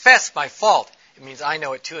confess my fault, it means I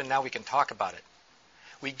know it too, and now we can talk about it.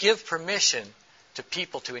 We give permission to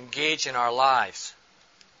people to engage in our lives.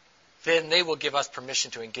 Then they will give us permission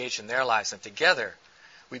to engage in their lives. And together,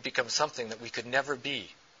 we become something that we could never be.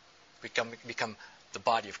 We become the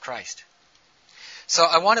body of Christ. So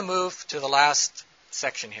I want to move to the last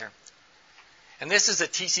section here. And this is a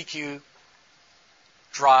TCQ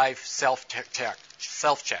Drive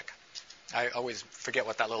self-check. I always forget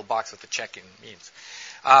what that little box with the check-in means.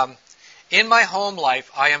 In my home life,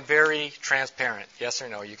 I am very transparent. Yes or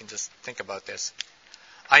no? You can just think about this.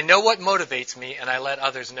 I know what motivates me, and I let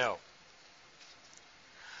others know.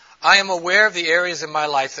 I am aware of the areas in my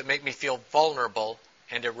life that make me feel vulnerable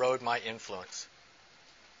and erode my influence.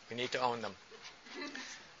 We need to own them,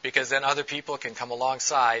 because then other people can come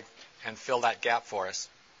alongside and fill that gap for us.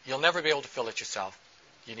 You'll never be able to fill it yourself.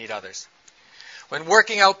 You need others. When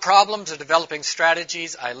working out problems or developing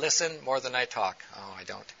strategies, I listen more than I talk. Oh, I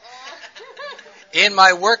don't. In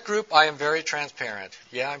my work group, I am very transparent.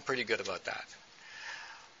 Yeah, I'm pretty good about that.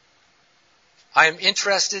 I am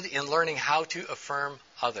interested in learning how to affirm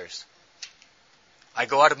others. I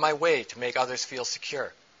go out of my way to make others feel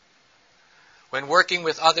secure. When working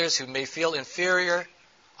with others who may feel inferior,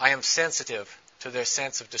 I am sensitive to their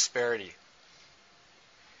sense of disparity.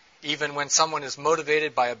 Even when someone is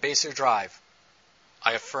motivated by a baser drive,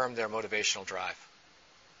 I affirm their motivational drive.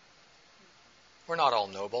 We're not all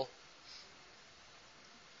noble.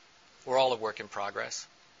 We're all a work in progress.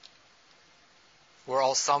 We're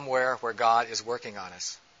all somewhere where God is working on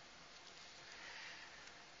us.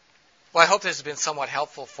 Well, I hope this has been somewhat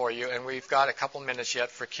helpful for you, and we've got a couple minutes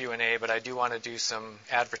yet for Q&A, but I do want to do some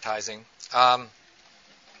advertising.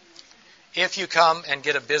 If you come and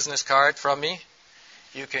get a business card from me,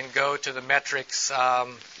 you can go to the Metrics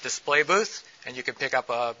display booth, and you can pick up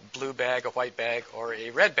a blue bag, a white bag, or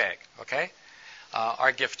a red bag, okay?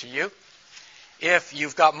 Our gift to you. If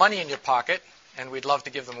you've got money in your pocket, and we'd love to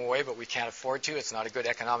give them away, but we can't afford to. It's not a good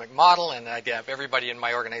economic model, and I have everybody in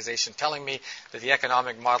my organization telling me that the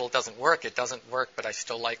economic model doesn't work. It doesn't work, but I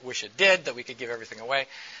still wish it did, that we could give everything away.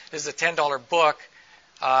 This is a $10 book,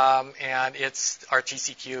 and it's our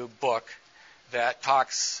TCQ book that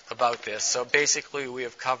talks about this. So basically, we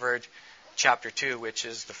have covered Chapter 2, which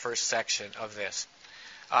is the first section of this.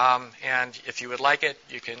 And if you would like it,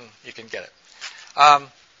 you can get it.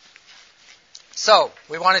 So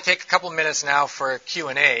we want to take a couple minutes now for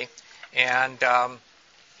Q&A, and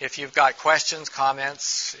if you've got questions,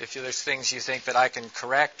 comments, if there's things you think that I can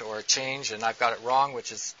correct or change and I've got it wrong,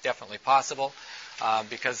 which is definitely possible,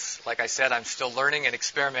 because, like I said, I'm still learning and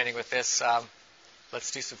experimenting with this,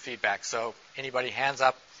 let's do some feedback. So anybody, hands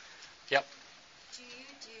up? Yep. Do you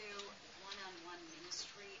do one-on-one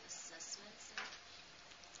ministry assessments?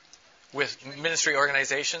 With ministry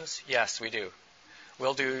organizations? Yes, we do.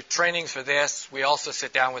 We'll do trainings for this. We also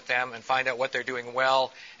sit down with them and find out what they're doing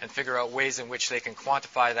well and figure out ways in which they can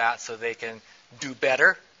quantify that so they can do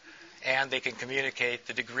better and they can communicate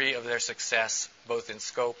the degree of their success, both in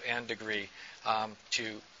scope and degree,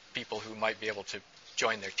 to people who might be able to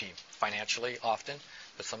join their team financially often,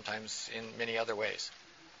 but sometimes in many other ways.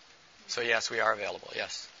 So, yes, we are available,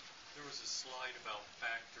 yes. There was a slide about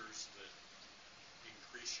factors that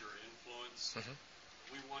increase your influence. Mm-hmm.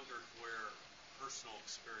 We wondered where personal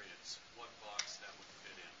experience, what box that would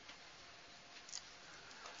fit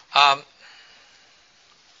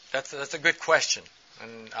in. That's a good question,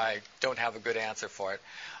 and I don't have a good answer for it.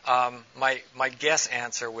 My guess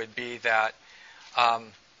answer would be that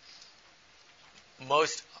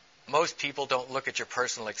most people don't look at your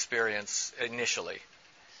personal experience initially.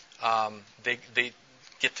 They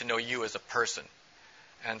get to know you as a person,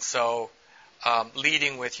 and so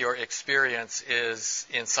leading with your experience is,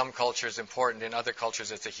 in some cultures, important. In other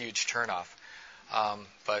cultures, it's a huge turnoff.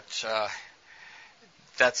 But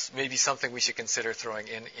that's maybe something we should consider throwing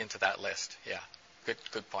into that list. Yeah,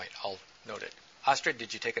 good point. I'll note it. Astrid,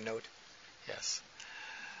 did you take a note? Yes.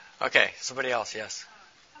 Okay, somebody else, yes.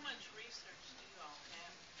 How much research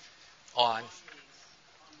do you all have On?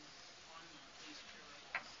 these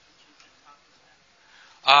journals that you've been talking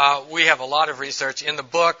about? We have a lot of research. In the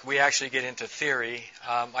book, we actually get into theory.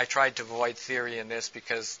 I tried to avoid theory in this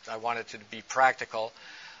because I wanted to be practical.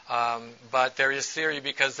 But there is theory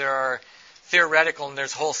because there are theoretical and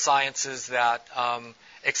there's whole sciences that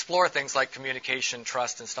explore things like communication,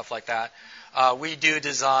 trust, and stuff like that. We do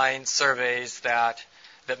design surveys that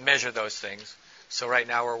measure those things. So right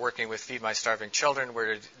now we're working with Feed My Starving Children.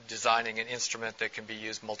 We're designing an instrument that can be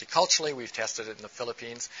used multiculturally. We've tested it in the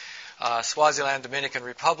Philippines. Swaziland, Dominican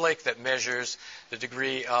Republic, that measures the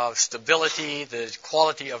degree of stability, the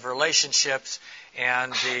quality of relationships,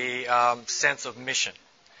 and the sense of mission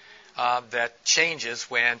that changes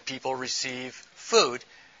when people receive food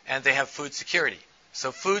and they have food security.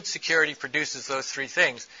 So food security produces those three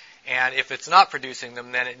things, and if it's not producing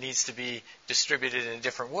them, then it needs to be distributed in a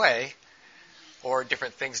different way, or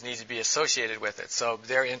different things need to be associated with it. So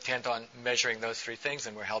they're intent on measuring those three things,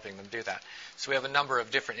 and we're helping them do that. So we have a number of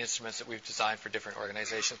different instruments that we've designed for different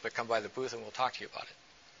organizations, but come by the booth and we'll talk to you about it.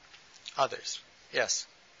 Others? Yes?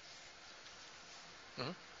 Mm-hmm.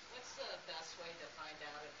 What's the best way to find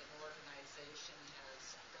out if an organization has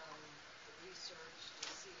done research to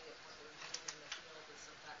see if what they're doing in the field is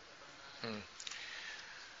effective or not?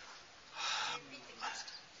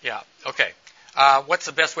 Yeah, okay. What's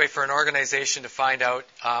the best way for an organization to find out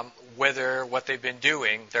whether what they've been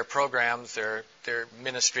doing, their programs, their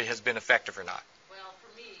ministry has been effective or not? Well,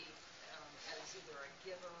 for me, as either a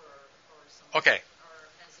giver or Okay. or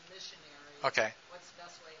as a missionary, Okay. what's the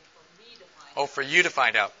best way for me to find out? Oh, for you to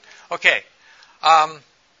find out. Okay.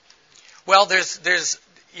 Well, there's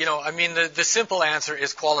the simple answer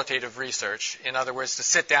is qualitative research. In other words, to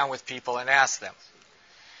sit down with people and ask them.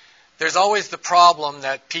 There's always the problem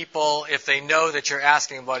that people, if they know that you're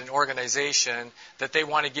asking about an organization, that they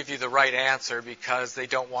want to give you the right answer because they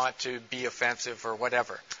don't want to be offensive or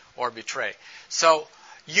whatever, or betray. So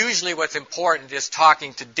usually what's important is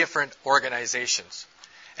talking to different organizations.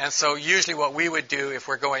 And so usually what we would do if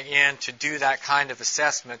we're going in to do that kind of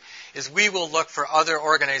assessment is we will look for other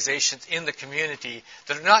organizations in the community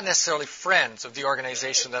that are not necessarily friends of the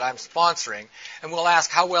organization that I'm sponsoring, and we'll ask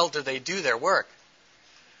how well do they do their work.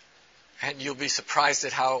 And you'll be surprised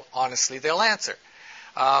at how honestly they'll answer.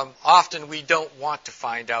 Often we don't want to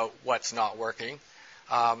find out what's not working,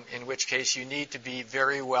 in which case you need to be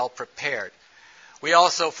very well prepared. We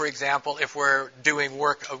also, for example, if we're doing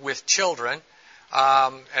work with children,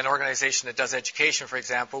 an organization that does education, for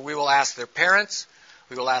example, we will ask their parents,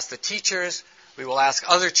 we will ask the teachers, we will ask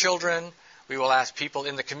other children, we will ask people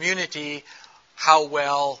in the community how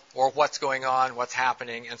well or what's going on, what's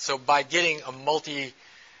happening. And so by getting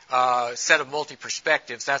a set of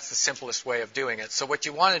multi-perspectives, that's the simplest way of doing it. So what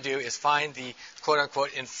you want to do is find the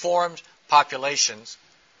quote-unquote informed populations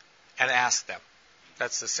and ask them.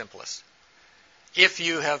 That's the simplest. If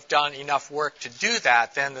you have done enough work to do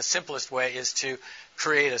that, then the simplest way is to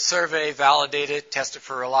create a survey, validate it, test it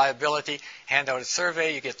for reliability, hand out a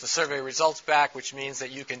survey, you get the survey results back, which means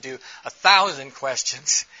that you can do 1,000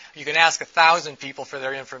 questions. You can ask 1,000 people for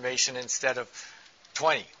their information instead of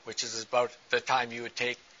 20, which is about the time you would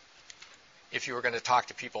take if you were going to talk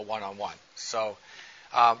to people one-on-one. So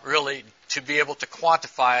really, to be able to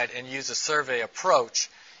quantify it and use a survey approach,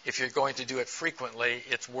 if you're going to do it frequently,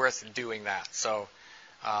 it's worth doing that. So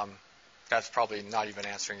that's probably not even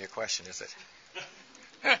answering your question, is it?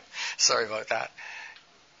 Sorry about that.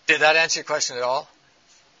 Did that answer your question at all?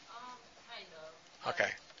 Kind of. Okay.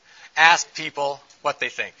 Ask people what they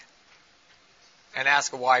think. And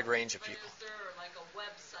ask a wide range of people. Is there like a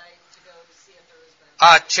website to go to see if there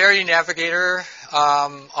has been... Charity Navigator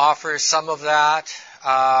offers some of that.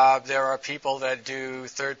 There are people that do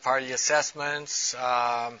third-party assessments.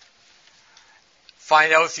 Find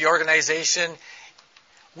out if the organization...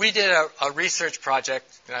 We did a research project,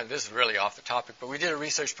 this is really off the topic, but we did a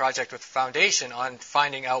research project with the foundation on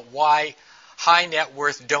finding out why high net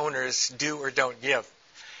worth donors do or don't give.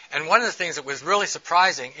 And one of the things that was really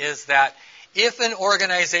surprising is that if an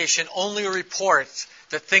organization only reports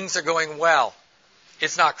that things are going well,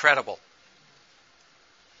 it's not credible.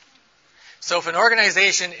 So if an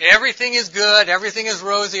organization, everything is good, everything is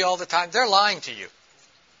rosy all the time, they're lying to you.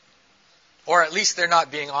 Or at least they're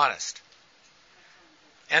not being honest.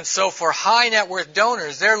 And so for high net worth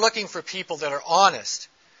donors, they're looking for people that are honest.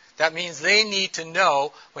 That means they need to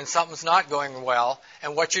know when something's not going well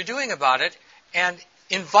and what you're doing about it, and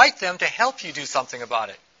invite them to help you do something about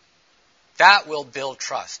it. That will build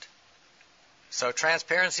trust. So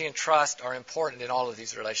transparency and trust are important in all of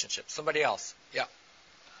these relationships. Somebody else? Yeah.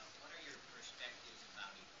 What are your perspectives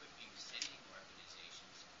about equipping sending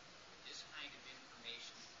organizations with this kind of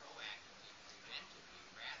information proactively, preventively,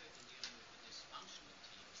 rather than dealing with the dysfunctional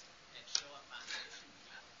teams that show up on the mission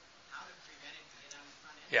field? How to prevent it to get on the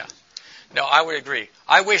front end? Yeah. No, I would agree.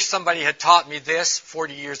 I wish somebody had taught me this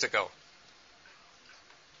 40 years ago.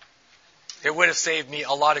 It would have saved me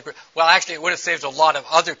a lot of grief. Well, actually, it would have saved a lot of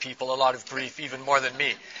other people a lot of grief, even more than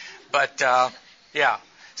me. But, yeah.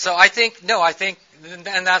 So I think,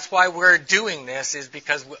 and that's why we're doing this, is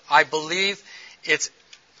because I believe it's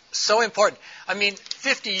so important. I mean,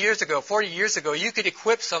 50 years ago, 40 years ago, you could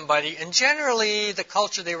equip somebody, and generally the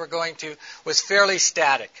culture they were going to was fairly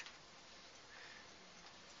static.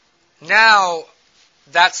 Now,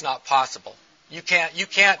 that's not possible. You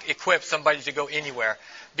can't equip somebody to go anywhere,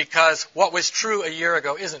 because what was true a year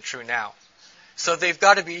ago isn't true now. So they've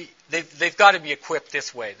got to be equipped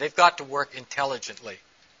this way. They've got to work intelligently.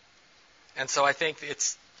 And so I think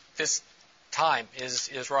this time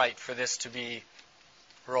is right for this to be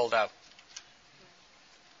rolled out.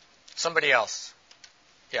 Somebody else?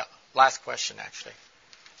 Yeah, last question actually.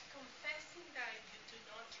 Confessing that you do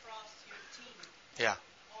not trust your team. Yeah.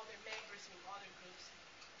 Other members in other groups,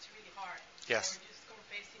 it's really hard. Yes. Or just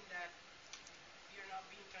confessing that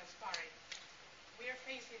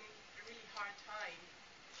facing a really hard time.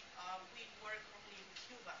 We work only in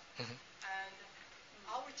Cuba, Mhm. and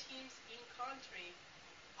our teams in country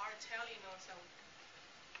are telling us,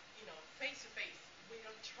 face to face, we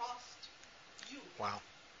don't trust you, Wow.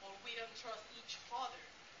 or we don't trust each other,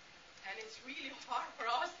 and it's really hard for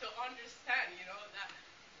us to understand, that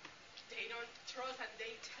they don't trust, and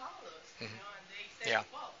they tell us, Mhm. and they say, Yeah.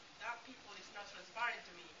 well, that people is not transparent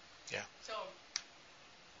to me. Yeah. So,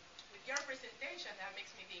 with your presentation, that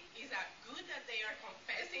makes me think, is that good that they are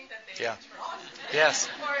confessing that they Yeah. don't trust? Yes.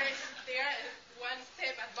 Or they are one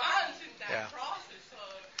step advanced in that Yeah. process? So,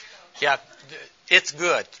 Yeah, it's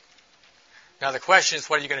good. Now the question is,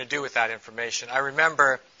 what are you going to do with that information? I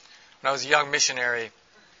remember when I was a young missionary,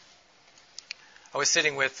 I was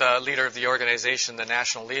sitting with the leader of the organization, the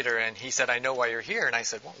national leader, and he said, I know why you're here. And I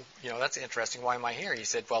said, well, that's interesting. Why am I here? He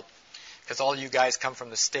said, well, because all you guys come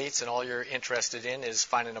from the States and all you're interested in is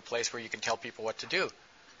finding a place where you can tell people what to do.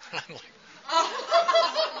 And I'm like,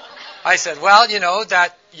 I said, well,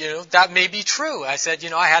 that may be true. I said,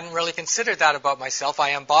 I hadn't really considered that about myself. I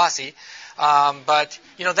am bossy. But,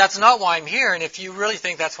 that's not why I'm here. And if you really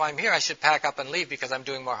think that's why I'm here, I should pack up and leave because I'm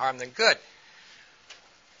doing more harm than good.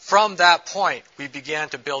 From that point, we began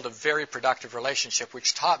to build a very productive relationship,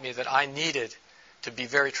 which taught me that I needed to be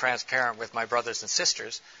very transparent with my brothers and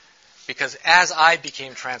sisters, because as I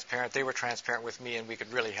became transparent, they were transparent with me, and we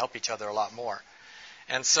could really help each other a lot more.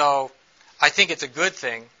 And so I think it's a good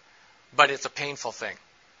thing, but it's a painful thing.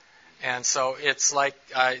 And so it's like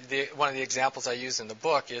one of the examples I use in the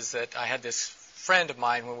book is that I had this friend of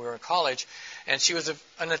mine when we were in college, and she was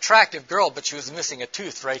an attractive girl, but she was missing a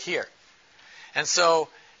tooth right here. And so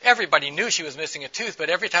everybody knew she was missing a tooth, but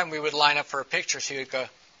every time we would line up for a picture, she would go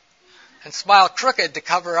and smile crooked to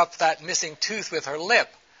cover up that missing tooth with her lip.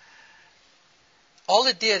 All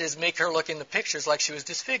it did is make her look in the pictures like she was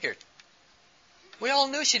disfigured. We all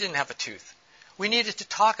knew she didn't have a tooth. We needed to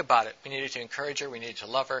talk about it. We needed to encourage her. We needed to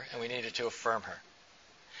love her. And we needed to affirm her.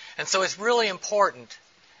 And so it's really important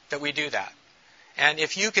that we do that. And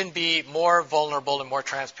if you can be more vulnerable and more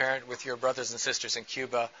transparent with your brothers and sisters in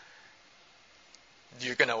Cuba,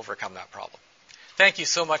 you're going to overcome that problem. Thank you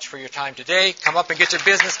so much for your time today. Come up and get your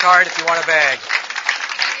business card if you want a bag.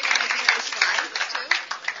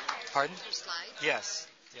 Pardon? Yes.